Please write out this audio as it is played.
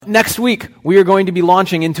Next week, we are going to be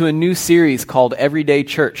launching into a new series called Everyday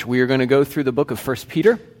Church. We are going to go through the book of 1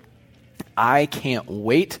 Peter. I can't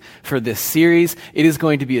wait for this series. It is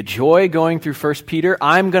going to be a joy going through 1 Peter.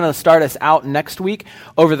 I'm going to start us out next week.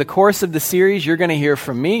 Over the course of the series, you're going to hear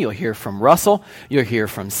from me, you'll hear from Russell, you'll hear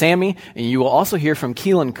from Sammy, and you will also hear from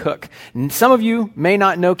Keelan Cook. Some of you may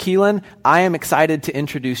not know Keelan. I am excited to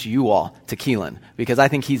introduce you all to Keelan because I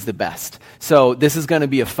think he's the best. So this is going to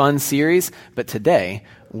be a fun series, but today,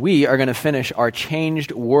 we are going to finish our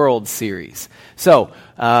Changed World series. So,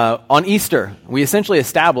 on Easter, we essentially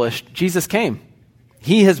established Jesus came.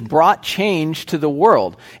 He has brought change to the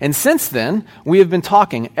world. And since then, we have been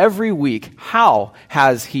talking every week, how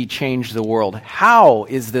has he changed the world? How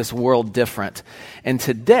is this world different? And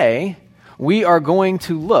today, we are going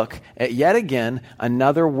to look at yet again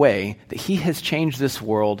another way that he has changed this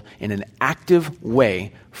world in an active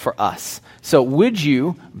way for us. So, would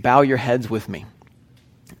you bow your heads with me?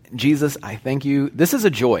 Jesus, I thank you. This is a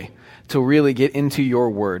joy to really get into your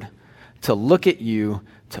word, to look at you,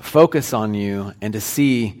 to focus on you, and to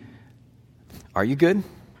see, are you good?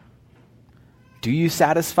 Do you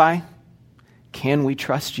satisfy? Can we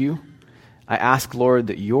trust you? I ask, Lord,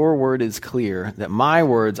 that your word is clear, that my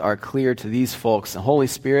words are clear to these folks. And Holy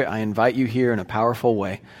Spirit, I invite you here in a powerful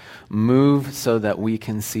way. Move so that we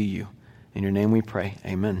can see you. In your name we pray.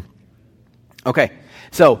 Amen. Okay,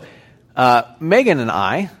 so Megan and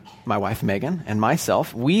I, my wife Megan and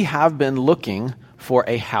myself, we have been looking for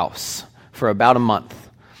a house for about a month.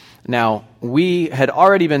 Now, we had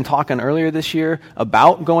already been talking earlier this year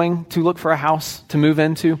about going to look for a house to move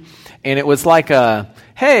into, and it was like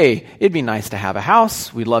hey, it'd be nice to have a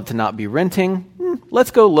house. We'd love to not be renting.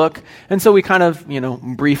 Let's go look. And so we kind of,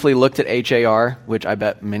 briefly looked at HAR, which I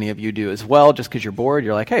bet many of you do as well, just because you're bored.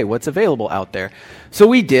 You're like, hey, what's available out there? So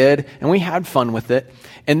we did, and we had fun with it.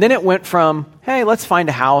 And then it went from, hey, let's find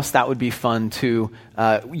a house, that would be fun, to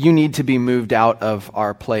you need to be moved out of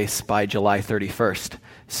our place by July 31st.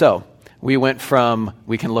 So we went from,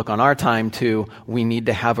 we can look on our time, to we need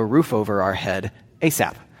to have a roof over our head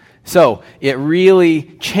ASAP. So it really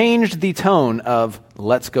changed the tone of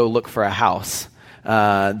let's go look for a house.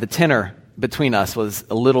 The tenor between us was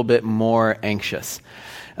a little bit more anxious.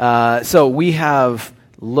 So we have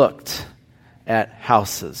looked at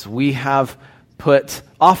houses. We have put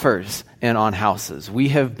offers in on houses. We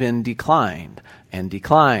have been declined and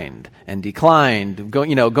declined and declined,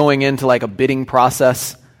 going into like a bidding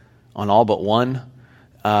process on all but one,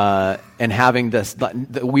 and having this,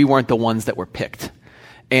 we weren't the ones that were picked.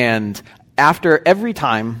 And after every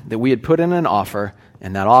time that we had put in an offer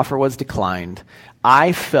and that offer was declined,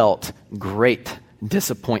 I felt great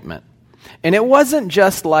disappointment. And it wasn't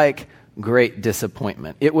just like great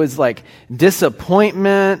disappointment. It was like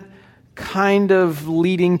disappointment kind of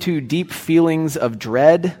leading to deep feelings of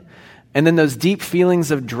dread. And then those deep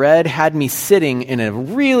feelings of dread had me sitting in a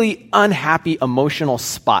really unhappy emotional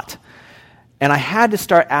spot. And I had to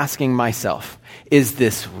start asking myself, is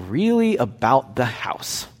this really about the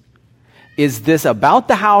house? Is this about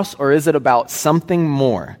the house, or is it about something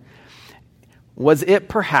more? Was it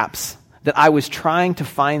perhaps that I was trying to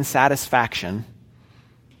find satisfaction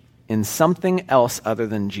in something else other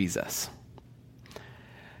than Jesus?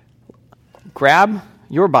 Grab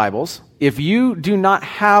your Bibles. If you do not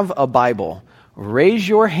have a Bible, raise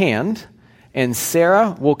your hand, and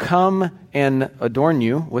Sarah will come and adorn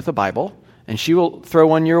you with a Bible, and she will throw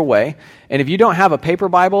one your way. And if you don't have a paper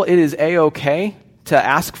Bible, it is A-okay to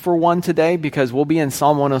ask for one today, because we'll be in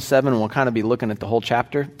Psalm 107, and we'll kind of be looking at the whole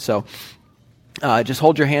chapter. So just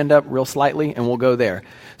hold your hand up real slightly, and we'll go there.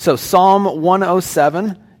 So Psalm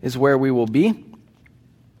 107 is where we will be.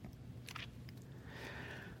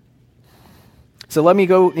 So let me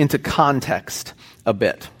go into context a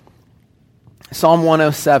bit. Psalm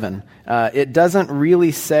 107, it doesn't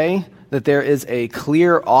really say that there is a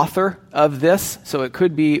clear author of this, so it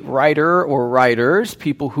could be writer or writers,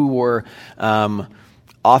 people who were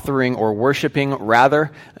authoring or worshiping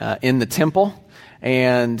rather in the temple,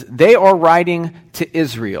 and they are writing to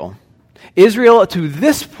Israel. Israel, to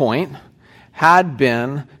this point, had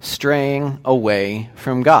been straying away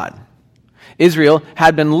from God. Israel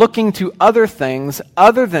had been looking to other things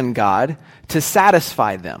other than God to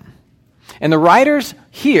satisfy them. And the writers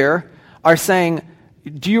here are saying,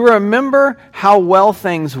 do you remember how well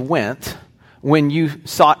things went when you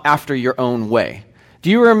sought after your own way?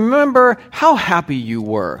 Do you remember how happy you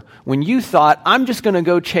were when you thought, I'm just going to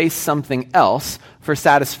go chase something else for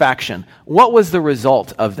satisfaction? What was the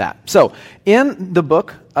result of that? So, in the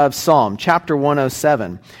book of Psalm, chapter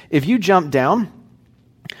 107, if you jump down,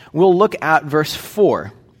 we'll look at verse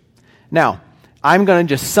 4. Now, I'm going to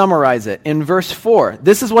just summarize it. In verse 4,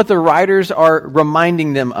 this is what the writers are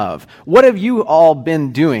reminding them of. What have you all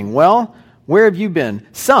been doing? Well, where have you been?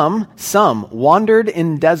 Some wandered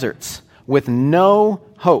in deserts with no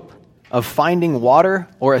hope of finding water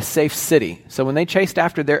or a safe city. So when they chased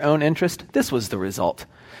after their own interest, this was the result.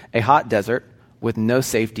 A hot desert with no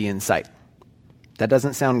safety in sight. That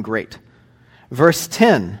doesn't sound great. Verse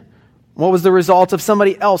 10, what was the result of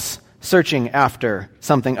somebody else searching after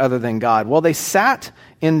something other than God? Well, they sat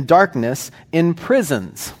in darkness in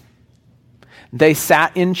prisons. They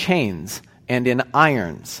sat in chains and in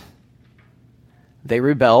irons. They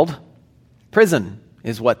rebelled. Prison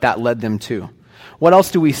is what that led them to. What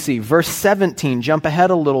else do we see? Verse 17, jump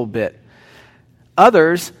ahead a little bit.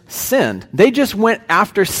 Others sinned. They just went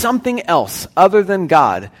after something else other than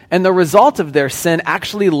God. And the result of their sin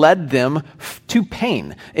actually led them to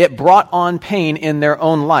pain. It brought on pain in their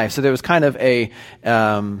own life. So there was kind of they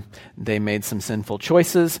made some sinful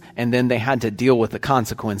choices, and then they had to deal with the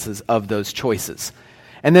consequences of those choices.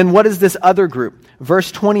 And then what is this other group?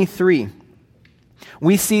 Verse 23.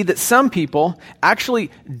 We see that some people actually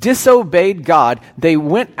disobeyed God. They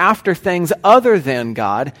went after things other than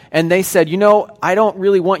God, and they said, I don't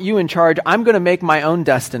really want you in charge. I'm going to make my own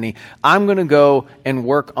destiny. I'm going to go and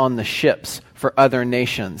work on the ships for other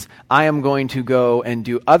nations. I am going to go and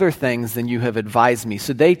do other things than you have advised me.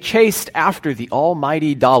 So they chased after the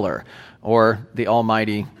almighty dollar, or the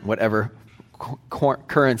almighty whatever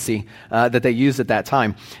currency that they used at that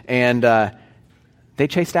time. And they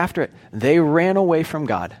chased after it. They ran away from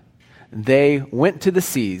God. They went to the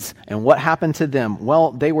seas. And what happened to them?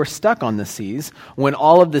 Well, they were stuck on the seas when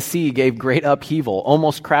all of the sea gave great upheaval,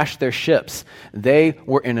 almost crashed their ships. They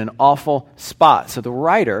were in an awful spot. So the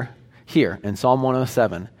writer here in Psalm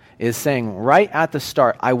 107 is saying right at the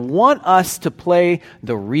start, I want us to play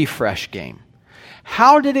the refresh game.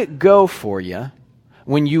 How did it go for you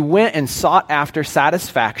when you went and sought after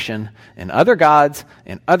satisfaction in other gods,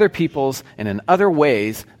 in other peoples, and in other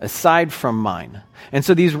ways aside from mine? And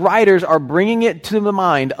so these writers are bringing it to the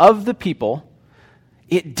mind of the people.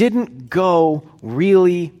 It didn't go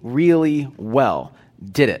really, really well,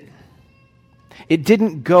 did it? It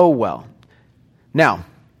didn't go well. Now,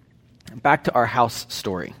 back to our house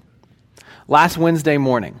story. Last Wednesday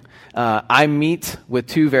morning, I meet with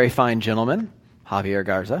two very fine gentlemen, Javier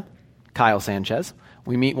Garza, Kyle Sanchez.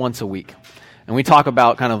 We meet once a week, and we talk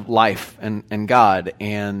about kind of life and God,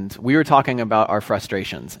 and we were talking about our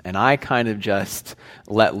frustrations, and I kind of just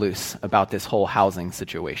let loose about this whole housing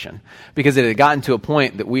situation, because it had gotten to a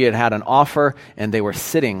point that we had an offer, and they were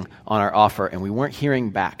sitting on our offer, and we weren't hearing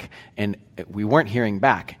back, and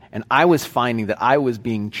I was finding that I was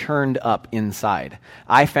being churned up inside.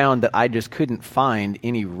 I found that I just couldn't find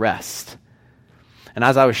any rest. And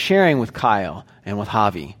as I was sharing with Kyle and with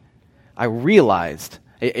Javi, I realized,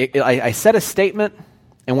 I said a statement,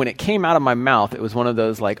 and when it came out of my mouth, it was one of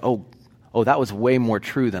those like, oh, that was way more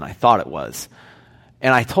true than I thought it was.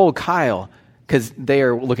 And I told Kyle, because they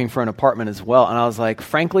are looking for an apartment as well, and I was like,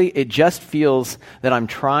 frankly, it just feels that I'm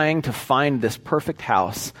trying to find this perfect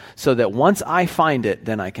house so that once I find it,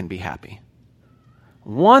 then I can be happy.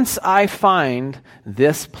 Once I find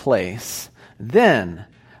this place, then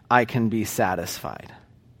I can be satisfied.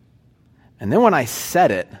 And then when I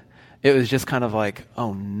said it, it was just kind of like,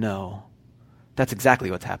 oh no, that's exactly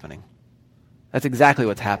what's happening. That's exactly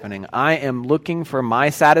what's happening. I am looking for my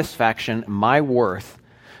satisfaction, my worth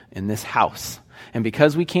in this house. And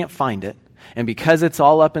because we can't find it, and because it's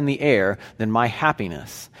all up in the air, then my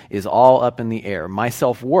happiness is all up in the air. My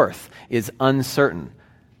self-worth is uncertain.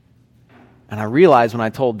 And I realized when I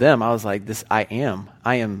told them, I was like, I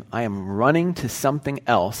am running to something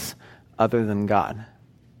else other than God.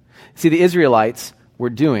 See, the Israelites were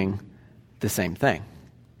doing the same thing.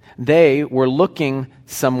 They were looking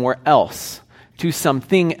somewhere else, to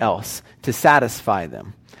something else, to satisfy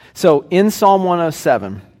them. So in Psalm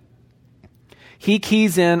 107, he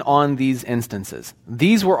keys in on these instances.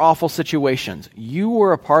 These were awful situations. You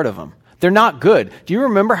were a part of them. They're not good. Do you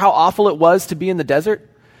remember how awful it was to be in the desert?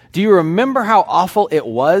 Do you remember how awful it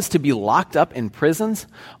was to be locked up in prisons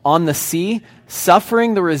on the sea,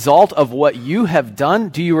 suffering the result of what you have done?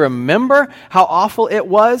 Do you remember how awful it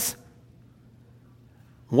was?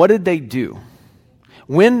 What did they do?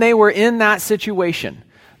 When they were in that situation,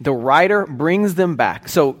 the writer brings them back.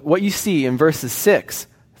 So what you see in verses 6,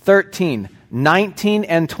 13, 19,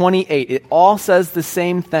 and 28, it all says the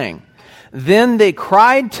same thing. Then they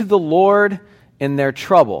cried to the Lord in their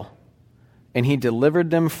trouble, and he delivered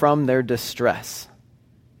them from their distress.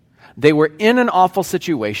 They were in an awful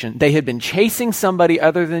situation. They had been chasing somebody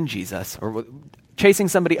other than Jesus, or chasing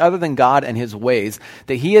somebody other than God and his ways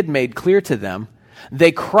that he had made clear to them.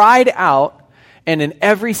 They cried out, and in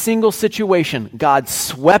every single situation, God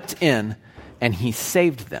swept in and he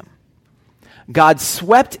saved them. God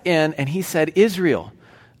swept in and he said, Israel,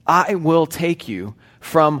 I will take you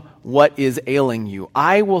from what is ailing you.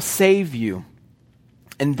 I will save you.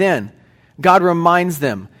 And then God reminds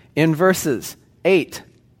them in verses 8,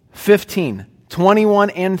 15, 21,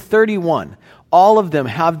 and 31. All of them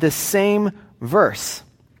have the same verse.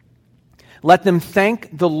 Let them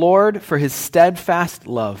thank the Lord for his steadfast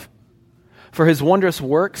love, for his wondrous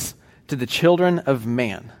works to the children of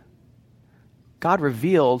man. God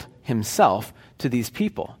revealed himself to these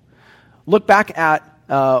people. Look back at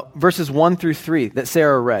verses 1 through 3 that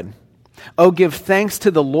Sarah read. Oh, give thanks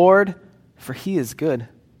to the Lord, for he is good,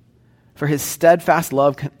 for his steadfast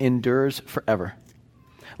love endures forever.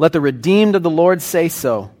 Let the redeemed of the Lord say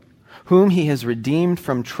so, whom he has redeemed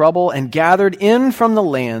from trouble and gathered in from the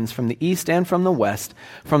lands, from the east and from the west,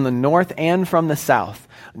 from the north and from the south.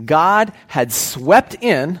 God had swept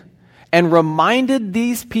in and reminded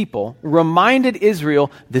these people, reminded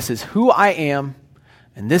Israel, this is who I am,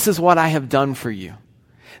 and this is what I have done for you.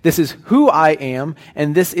 This is who I am,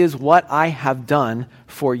 and this is what I have done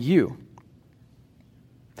for you.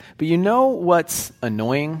 But you know what's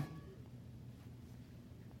annoying?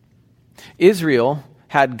 Israel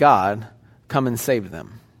had God come and save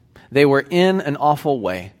them. They were in an awful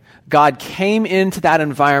way. God came into that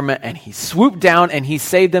environment and he swooped down and he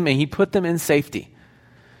saved them and he put them in safety.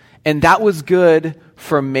 And that was good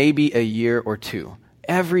for maybe a year or two.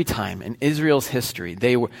 Every time in Israel's history,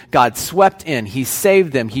 God swept in, he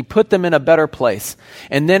saved them, he put them in a better place.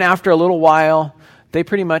 And then after a little while, they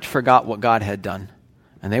pretty much forgot what God had done.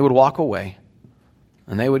 And they would walk away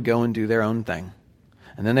and they would go and do their own thing.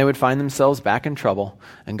 And then they would find themselves back in trouble,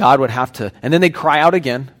 and God would have to, and then they'd cry out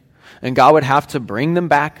again, and God would have to bring them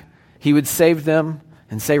back. He would save them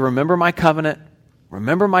and say, remember my covenant,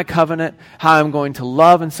 how I'm going to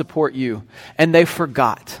love and support you. And they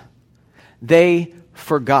forgot. They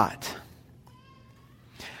forgot.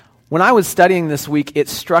 When I was studying this week, it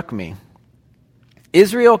struck me.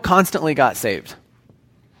 Israel constantly got saved.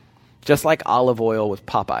 Just like olive oil with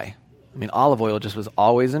Popeye. I mean, olive oil just was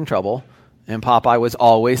always in trouble, and Popeye was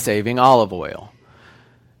always saving olive oil.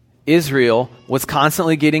 Israel was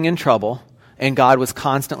constantly getting in trouble, and God was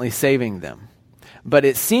constantly saving them. But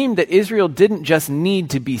it seemed that Israel didn't just need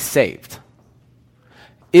to be saved.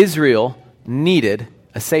 Israel needed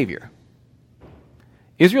a Savior.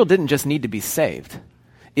 Israel didn't just need to be saved.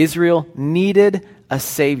 Israel needed a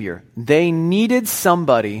Savior. They needed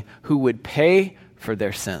somebody who would pay for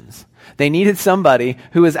their sins. They needed somebody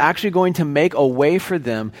who was actually going to make a way for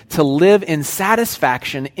them to live in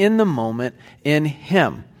satisfaction in the moment in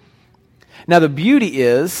Him. Now the beauty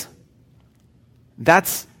is,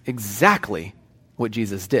 that's exactly what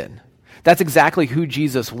Jesus did. That's exactly who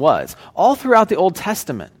Jesus was. All throughout the Old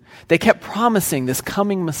Testament, they kept promising this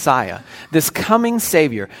coming Messiah, this coming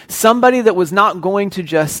Savior, somebody that was not going to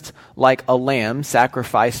just, like a lamb,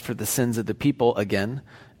 sacrificed for the sins of the people again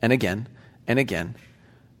and again and again.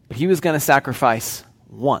 But He was going to sacrifice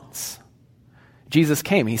once. Jesus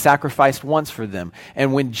came. He sacrificed once for them.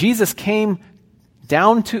 And when Jesus came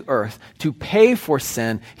down to earth to pay for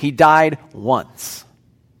sin, He died once.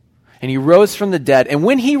 And He rose from the dead. And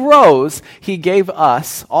when He rose, He gave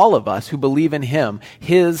us, all of us who believe in Him,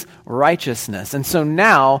 His righteousness. And so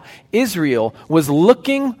now Israel was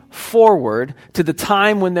looking forward to the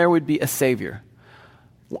time when there would be a Savior.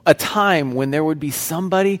 A time when there would be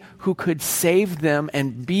somebody who could save them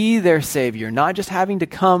and be their Savior. Not just having to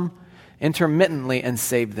come intermittently and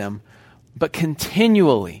save them, but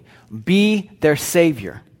continually be their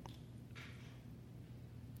Savior.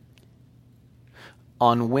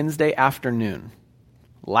 On Wednesday afternoon,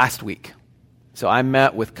 last week, so I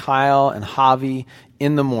met with Kyle and Javi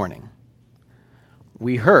in the morning.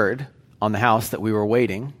 We heard on the house that we were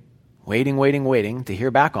waiting to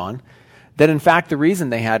hear back on, that in fact the reason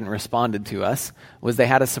they hadn't responded to us was they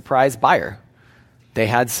had a surprise buyer. They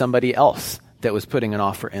had somebody else that was putting an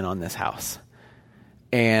offer in on this house.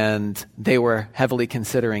 And they were heavily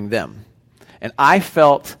considering them. And I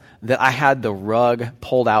felt that I had the rug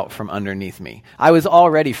pulled out from underneath me. I was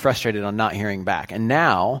already frustrated on not hearing back. And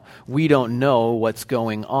now we don't know what's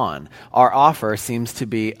going on. Our offer seems to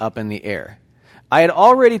be up in the air. I had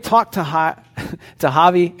already talked to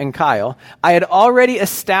Javi and Kyle. I had already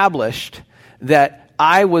established that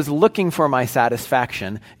I was looking for my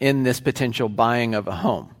satisfaction in this potential buying of a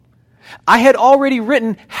home. I had already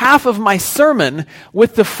written half of my sermon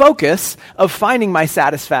with the focus of finding my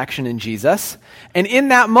satisfaction in Jesus. And in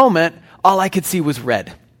that moment, all I could see was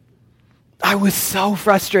red. I was so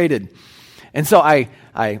frustrated. And so I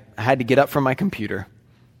had to get up from my computer,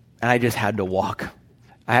 and I just had to walk.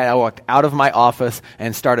 I walked out of my office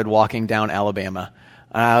and started walking down Alabama.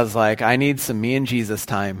 And I was like, I need some me and Jesus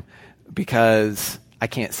time because I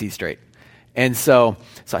can't see straight. And so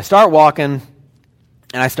I start walking,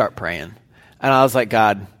 and I start praying. And I was like,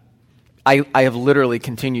 God, I have literally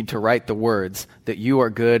continued to write the words that you are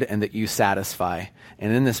good and that you satisfy.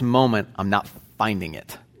 And in this moment, I'm not finding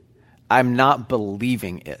it. I'm not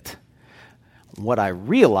believing it. What I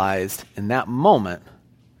realized in that moment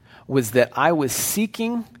was that I was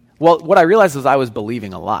seeking, what I realized was I was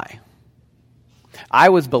believing a lie. I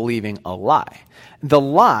was believing a lie. The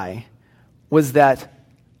lie was that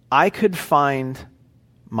I could find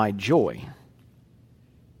my joy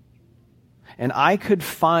and I could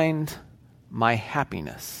find my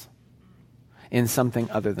happiness in something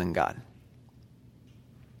other than God.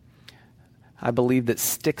 I believed that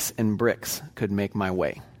sticks and bricks could make my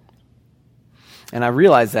way. And I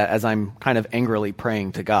realized that as I'm kind of angrily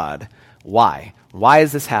praying to God. Why? Why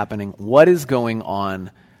is this happening? What is going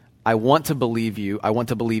on? I want to believe you. I want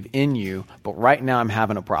to believe in you, but right now I'm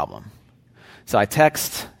having a problem. So I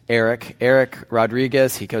text Eric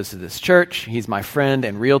Rodriguez. He goes to this church. He's my friend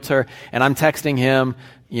and realtor. And I'm texting him,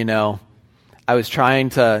 I was trying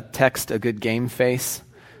to text a good game face.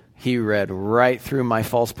 He read right through my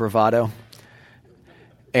false bravado.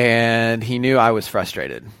 And he knew I was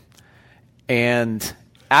frustrated. And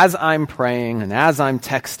as I'm praying and as I'm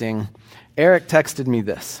texting, Eric texted me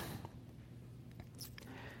this.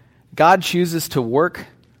 God chooses to work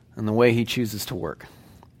in the way he chooses to work.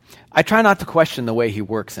 I try not to question the way he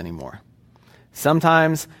works anymore.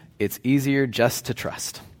 Sometimes it's easier just to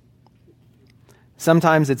trust.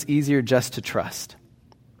 Sometimes it's easier just to trust.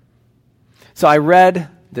 So I read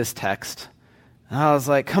this text, and I was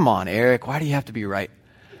like, come on, Eric, why do you have to be right?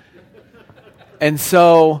 And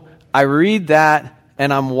so I read that,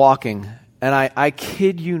 and I'm walking, and I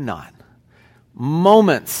kid you not,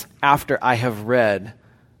 moments after I have read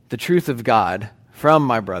the truth of God from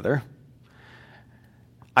my brother,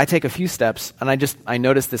 I take a few steps, and I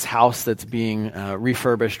notice this house that's being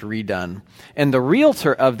refurbished, redone. And the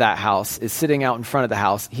realtor of that house is sitting out in front of the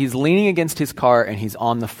house. He's leaning against his car, and he's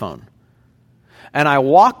on the phone. And I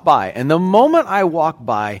walk by, and the moment I walk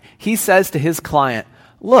by, he says to his client,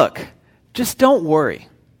 look, just don't worry.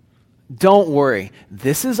 Don't worry.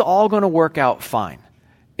 This is all going to work out fine.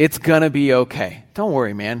 It's going to be okay. Don't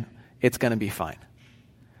worry, man. It's going to be fine.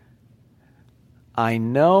 I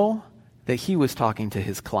know that he was talking to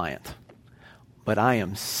his client, but I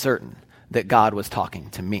am certain that God was talking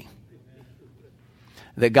to me.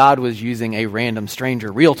 That God was using a random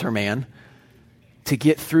stranger realtor man to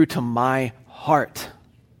get through to my heart.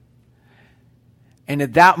 And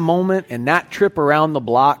at that moment, in that trip around the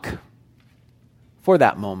block, for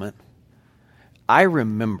that moment, I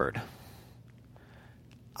remembered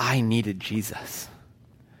I needed Jesus.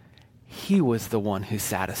 He was the one who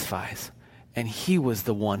satisfies, and he was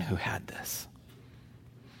the one who had this.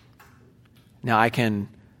 Now I can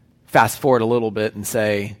fast forward a little bit and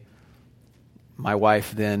say, my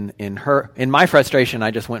wife then, in my frustration,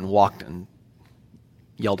 I just went and walked and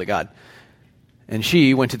yelled at God. And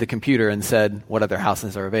she went to the computer and said, what other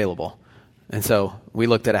houses are available? And so we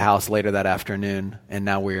looked at a house later that afternoon, and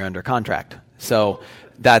now we're under contract. So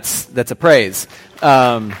that's a praise.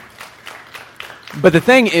 But the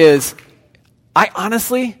thing is,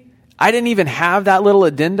 I didn't even have that little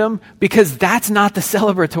addendum because that's not the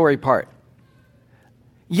celebratory part.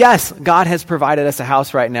 Yes, God has provided us a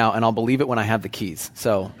house right now, and I'll believe it when I have the keys.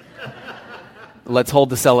 So let's hold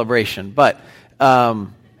the celebration. But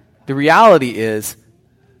the reality is,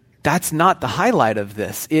 that's not the highlight of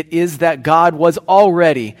this. It is that God was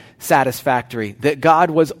already satisfactory, that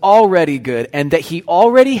God was already good, and that he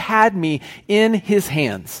already had me in his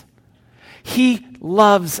hands. He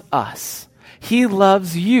loves us. He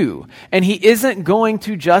loves you. And he isn't going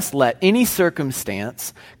to just let any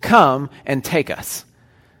circumstance come and take us.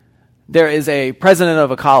 There is a president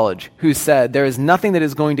of a college who said, there is nothing that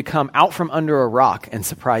is going to come out from under a rock and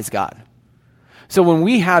surprise God. So when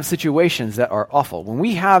we have situations that are awful, when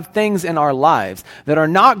we have things in our lives that are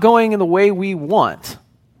not going in the way we want,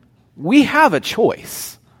 we have a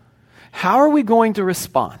choice. How are we going to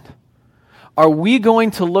respond? Are we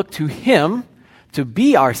going to look to him to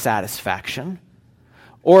be our satisfaction?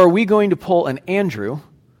 Or are we going to pull an Andrew,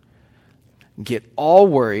 get all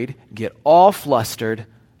worried, get all flustered,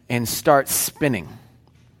 and start spinning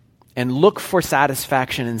and look for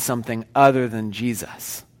satisfaction in something other than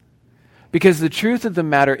Jesus? Because the truth of the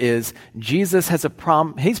matter is, Jesus has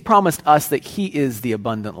he's promised us that he is the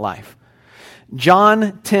abundant life.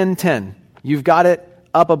 John 10:10 You've got it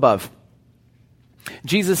up above.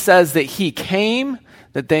 Jesus says that he came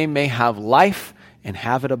that they may have life and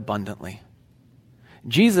have it abundantly.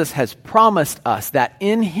 Jesus has promised us that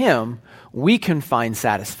in him we can find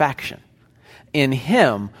satisfaction. In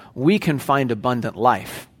him we can find abundant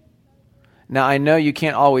life. Now, I know you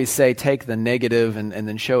can't always say take the negative and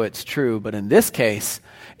then show it's true, but in this case,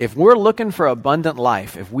 if we're looking for abundant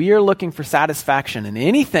life, if we are looking for satisfaction in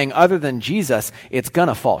anything other than Jesus, it's going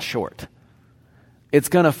to fall short. It's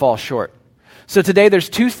going to fall short. So today there's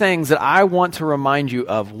two things that I want to remind you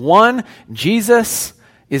of. One, Jesus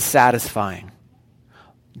is satisfying.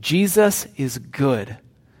 Jesus is good.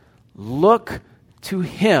 Look to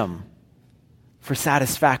him for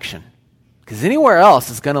satisfaction. Because anywhere else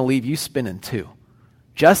is going to leave you spinning too,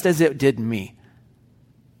 just as it did me.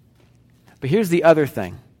 But here's the other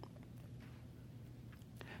thing.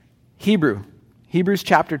 Hebrews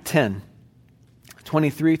chapter 10,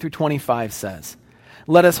 23 through 25 says,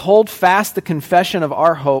 "Let us hold fast the confession of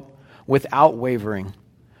our hope without wavering,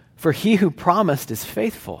 for he who promised is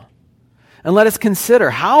faithful. And let us consider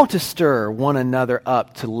how to stir one another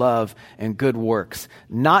up to love and good works,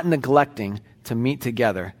 not neglecting to meet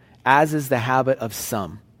together, as is the habit of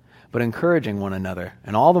some, but encouraging one another,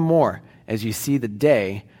 and all the more as you see the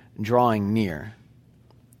day drawing near."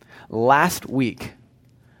 Last week,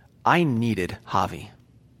 I needed Javi.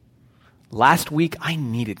 Last week, I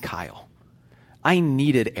needed Kyle. I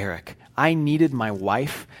needed Eric. I needed my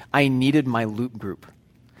wife. I needed my loop group.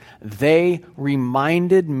 They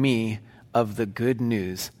reminded me of the good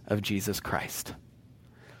news of Jesus Christ.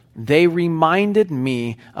 They reminded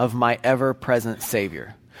me of my ever-present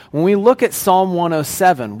Savior. When we look at Psalm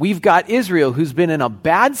 107, we've got Israel who's been in a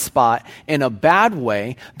bad spot, in a bad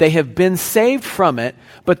way. They have been saved from it,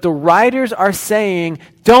 but the writers are saying,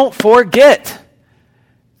 don't forget.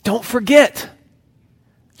 Don't forget.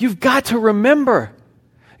 You've got to remember.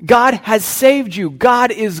 God has saved you. God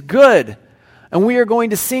is good. And we are going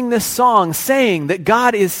to sing this song saying that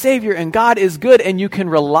God is Savior and God is good and you can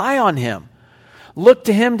rely on him. Look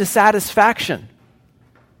to him to satisfaction.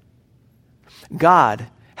 God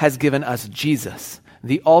has given us Jesus,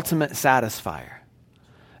 the ultimate satisfier.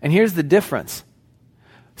 And here's the difference.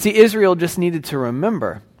 See, Israel just needed to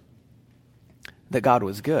remember that God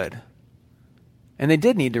was good. And they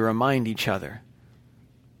did need to remind each other.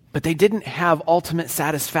 But they didn't have ultimate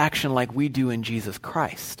satisfaction like we do in Jesus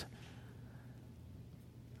Christ.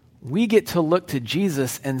 We get to look to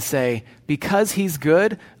Jesus and say, because he's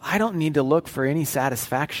good, I don't need to look for any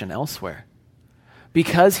satisfaction elsewhere.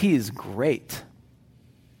 Because he is great,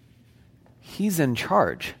 he's in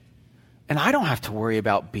charge. And I don't have to worry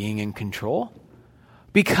about being in control.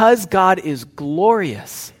 Because God is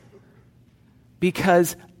glorious,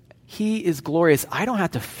 because he is glorious, I don't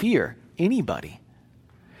have to fear anybody.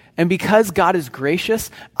 And because God is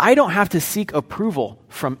gracious, I don't have to seek approval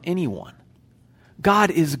from anyone.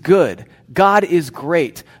 God is good. God is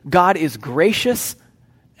great. God is gracious.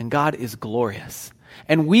 And God is glorious.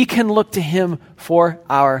 And we can look to him for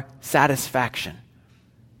our satisfaction.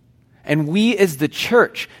 And we as the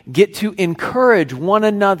church get to encourage one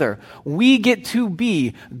another. We get to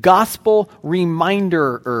be gospel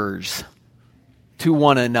reminderers to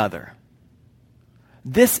one another.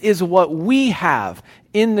 This is what we have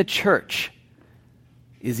in the church,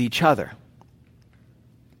 is each other.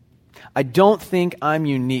 I don't think I'm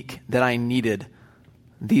unique that I needed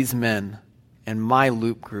these men and my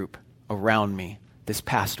loop group around me this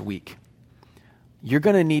past week. You're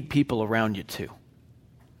going to need people around you too.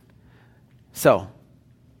 So,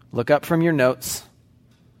 look up from your notes.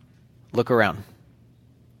 Look around.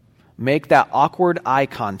 Make that awkward eye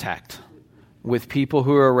contact with people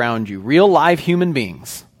who are around you. Real live human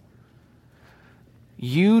beings.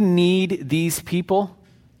 You need these people,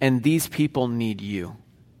 and these people need you.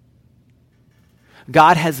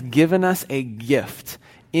 God has given us a gift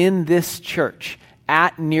in this church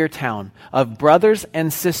at Neartown of brothers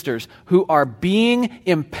and sisters who are being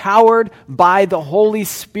empowered by the Holy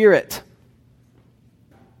Spirit.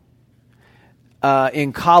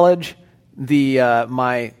 In college,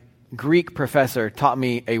 my Greek professor taught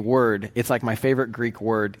me a word. It's like my favorite Greek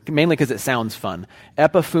word, mainly because it sounds fun.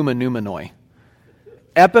 Epiphumenoumenoi.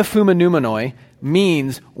 Epiphumenoumenoi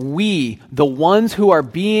means we, the ones who are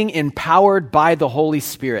being empowered by the Holy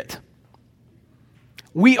Spirit.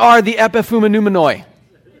 We are the epiphumenoumenoi.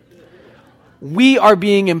 We are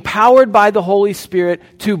being empowered by the Holy Spirit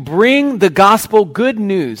to bring the gospel good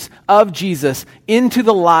news of Jesus into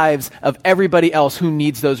the lives of everybody else who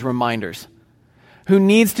needs those reminders, who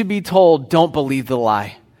needs to be told, don't believe the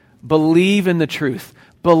lie. Believe in the truth.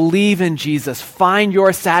 Believe in Jesus. Find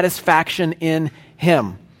your satisfaction in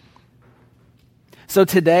him. So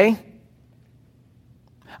today,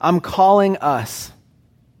 I'm calling us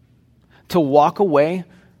to walk away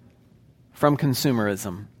from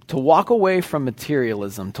consumerism, to walk away from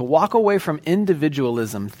materialism, to walk away from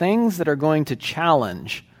individualism, things that are going to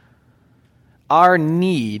challenge our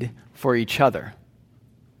need for each other.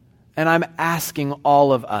 And I'm asking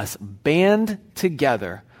all of us, band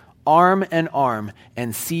together, arm in arm,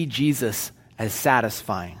 and see Jesus as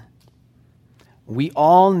satisfying. We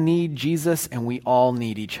all need Jesus, and we all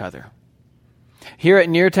need each other. Here at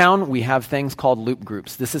Neartown, we have things called loop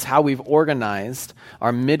groups. This is how we've organized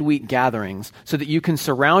our midweek gatherings so that you can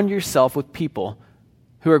surround yourself with people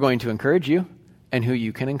who are going to encourage you and who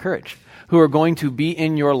you can encourage, who are going to be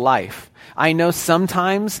in your life. I know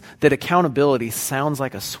sometimes that accountability sounds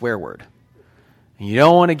like a swear word. You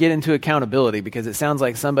don't want to get into accountability because it sounds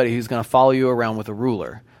like somebody who's going to follow you around with a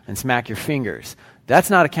ruler and smack your fingers.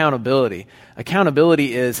 That's not accountability.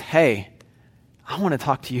 Accountability is, hey, I want to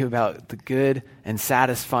talk to you about the good and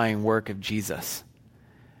satisfying work of Jesus.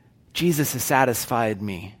 Jesus has satisfied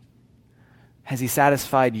me. Has he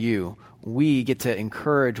satisfied you? We get to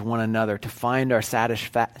encourage one another to find our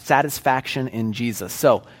satisfaction in Jesus.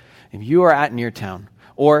 So, if you are at Neartown,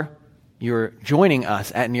 or you're joining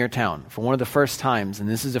us at Neartown for one of the first times, and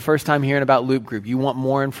this is the first time hearing about Loop Group, you want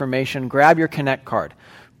more information, grab your Connect card.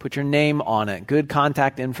 Put your name on it, good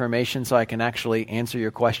contact information so I can actually answer your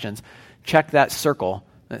questions. Check that circle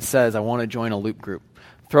that says, I want to join a Loop Group.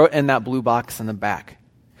 Throw it in that blue box in the back.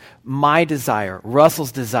 My desire,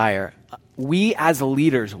 Russell's desire, we as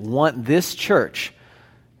leaders want this church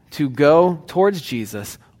to go towards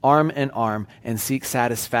Jesus arm in arm and seek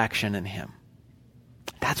satisfaction in him.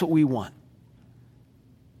 That's what we want.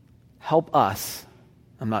 Help us.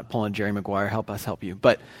 I'm not pulling Jerry Maguire, help us help you.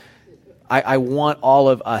 But I want all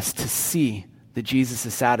of us to see that Jesus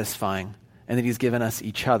is satisfying and that he's given us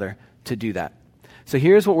each other to do that. So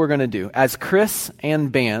here's what we're going to do. As Chris and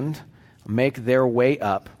band make their way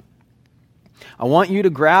up, I want you to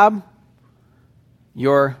grab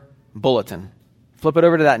your bulletin. Flip it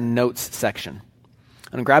over to that notes section.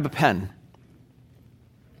 And grab a pen.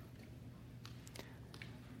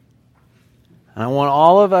 And I want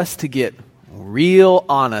all of us to get real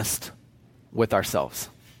honest with ourselves.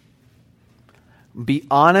 Be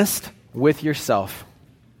honest with yourself.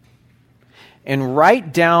 And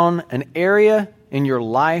write down an area in your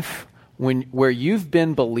life where you've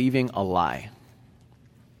been believing a lie.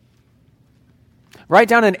 Write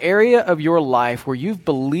down an area of your life where you've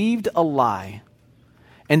believed a lie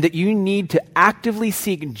and that you need to actively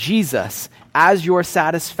seek Jesus as your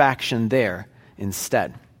satisfaction there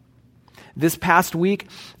instead. This past week,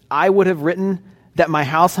 I would have written that my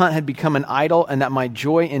house hunt had become an idol and that my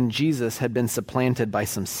joy in Jesus had been supplanted by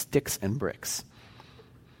some sticks and bricks.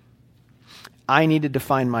 I needed to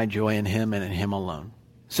find my joy in him and in him alone.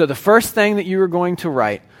 So the first thing that you are going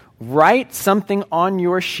to write something on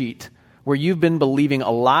your sheet where you've been believing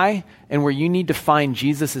a lie and where you need to find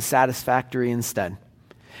Jesus as satisfactory instead.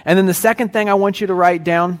 And then the second thing I want you to write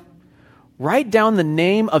down the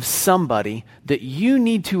name of somebody that you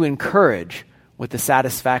need to encourage with the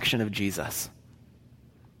satisfaction of Jesus.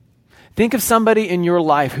 Think of somebody in your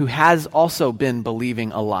life who has also been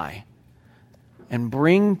believing a lie and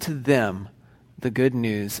bring to them the good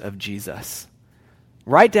news of Jesus.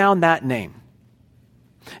 Write down that name.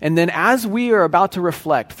 And then as we are about to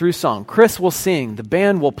reflect through song, Chris will sing, the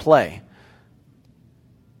band will play.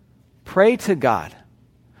 Pray to God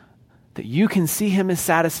that you can see him as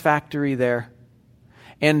satisfactory there,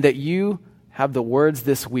 and that you have the words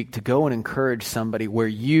this week to go and encourage somebody where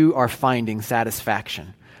you are finding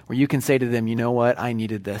satisfaction, where you can say to them, you know what, I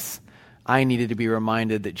needed this. I needed to be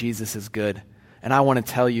reminded that Jesus is good, and I want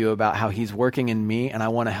to tell you about how he's working in me, and I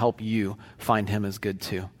want to help you find him as good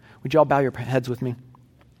too. Would you all bow your heads with me?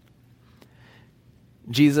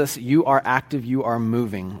 Jesus, you are active, you are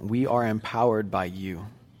moving. We are empowered by you.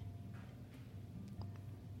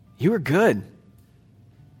 You are good.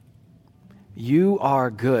 You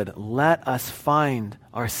are good. Let us find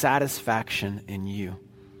our satisfaction in you.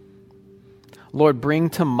 Lord,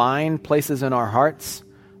 bring to mind places in our hearts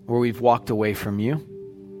where we've walked away from you.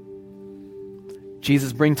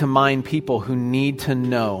 Jesus, bring to mind people who need to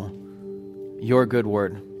know your good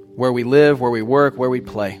word, where we live, where we work, where we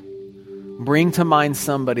play. Bring to mind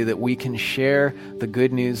somebody that we can share the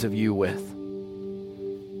good news of you with.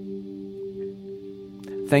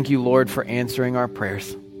 Thank you, Lord, for answering our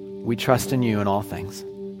prayers. We trust in you in all things.